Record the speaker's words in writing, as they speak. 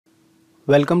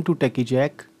Welcome to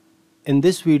Techi. In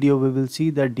this video we will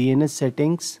see the DNS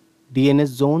settings, DNS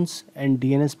zones and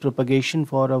DNS propagation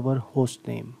for our host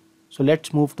name. So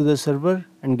let's move to the server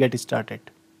and get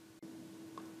started.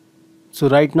 So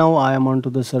right now I am onto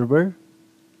the server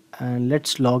and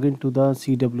let's log into the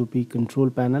CWP control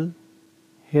panel.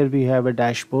 Here we have a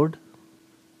dashboard.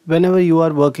 Whenever you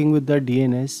are working with the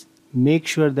DNS, make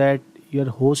sure that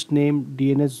your host name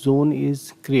DNS zone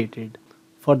is created.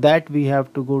 For that we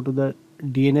have to go to the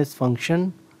DNS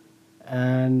function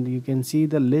and you can see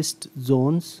the list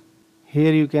zones.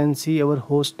 Here you can see our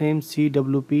hostname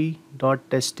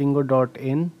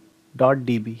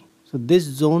cwp.testingo.in.db. So this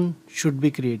zone should be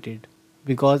created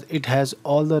because it has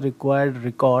all the required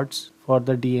records for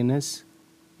the DNS.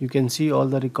 You can see all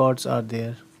the records are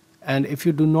there. And if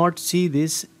you do not see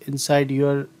this inside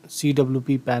your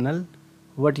CWP panel,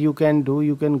 what you can do,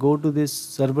 you can go to this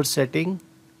server setting,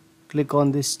 click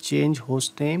on this change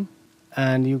host name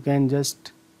and you can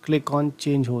just click on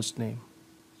change host name.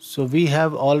 So we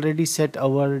have already set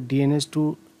our DNS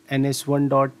to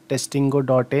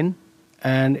ns1.testingo.in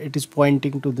and it is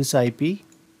pointing to this IP.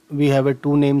 We have a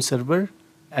two name server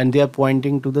and they are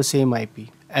pointing to the same IP.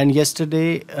 And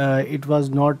yesterday it was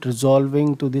not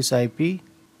resolving to this IP,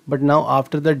 but now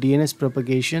after the DNS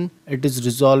propagation it is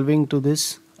resolving to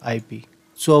this IP.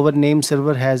 So our name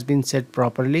server has been set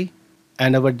properly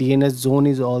and our DNS zone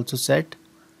is also set.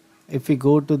 If we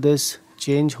go to this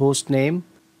change host name,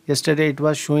 yesterday it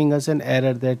was showing us an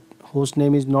error that host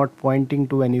name is not pointing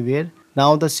to anywhere.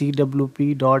 Now the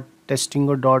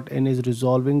cwp.testingo.in is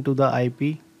resolving to the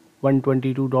IP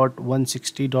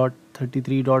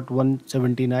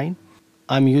 122.160.33.179.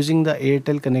 I'm using the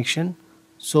Airtel connection,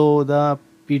 so the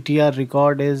PTR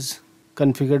record is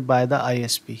configured by the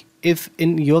ISP. If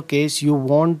in your case you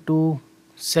want to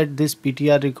set this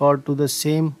PTR record to the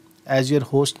same as your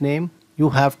host name, you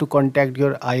have to contact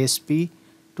your ISP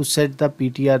to set the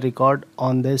PTR record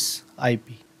on this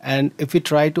IP. And if we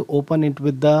try to open it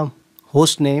with the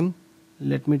host name,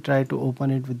 let me try to open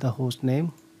it with the host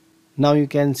name. Now you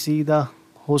can see the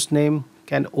host name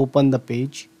can open the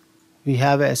page. We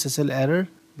have a SSL error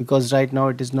because right now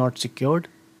it is not secured.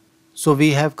 So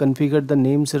we have configured the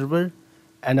name server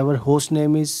and our host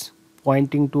name is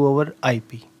pointing to our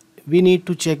IP. We need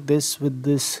to check this with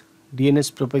this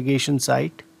DNS propagation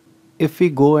site. If we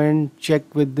go and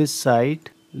check with this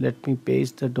site, let me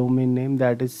paste the domain name,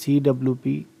 that is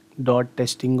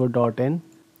cwp.testingo.in.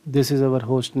 This is our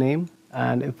host name,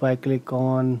 and if I click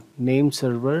on name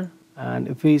server and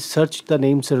if we search the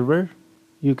name server,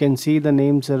 you can see the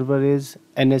name server is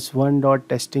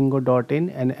ns1.testingo.in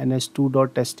and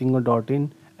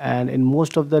ns2.testingo.in, and in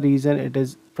most of the region it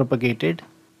is propagated.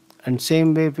 And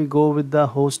same way if we go with the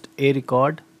host A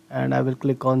record and I will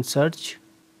click on search,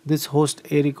 this host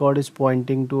A record is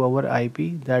pointing to our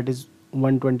IP, that is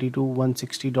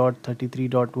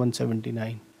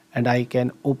 122.160.33.179, and I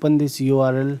can open this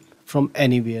URL from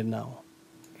anywhere now.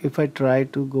 If I try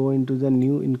to go into the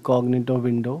new incognito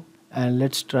window and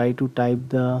let's try to type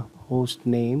the host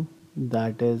name,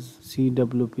 that is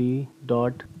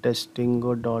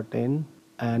cwp.testingo.in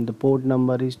and the port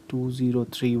number is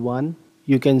 2031.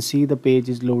 You can see the page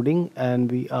is loading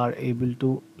and we are able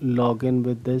to log in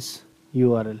with this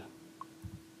URL.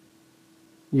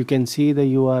 You can see the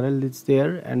URL is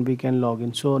there and we can log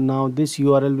in. So now this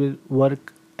URL will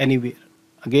work anywhere.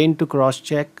 Again, to cross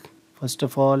check, first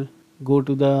of all go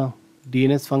to the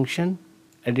DNS function,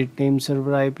 edit name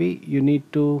server IP. You need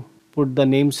to put the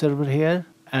name server here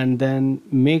and then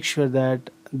make sure that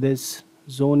this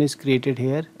zone is created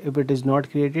here. If it is not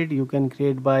created, you can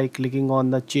create by clicking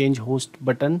on the change host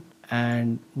button,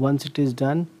 and once it is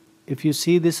done, if you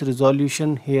see this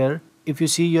resolution here, if you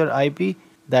see your IP,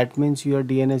 that means your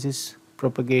DNS is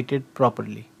propagated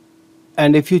properly.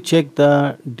 And if you check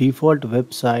the default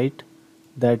website,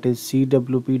 that is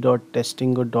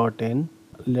cwp.testingo.in,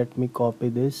 let me copy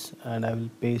this and I will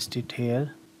paste it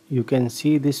here. You can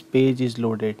see this page is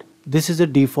loaded. This is a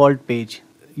default page.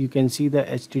 You can see the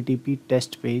HTTP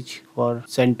test page for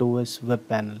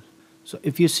centos-webpanel. So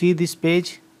if you see this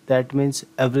page, that means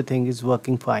everything is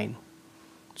working fine.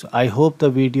 So I hope the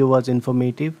video was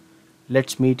informative.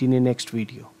 Let's meet in the next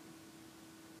video.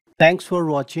 Thanks for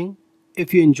watching.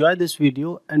 If you enjoy this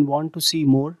video and want to see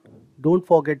more, don't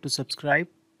forget to subscribe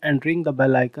and ring the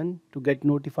bell icon to get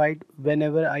notified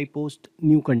whenever I post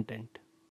new content.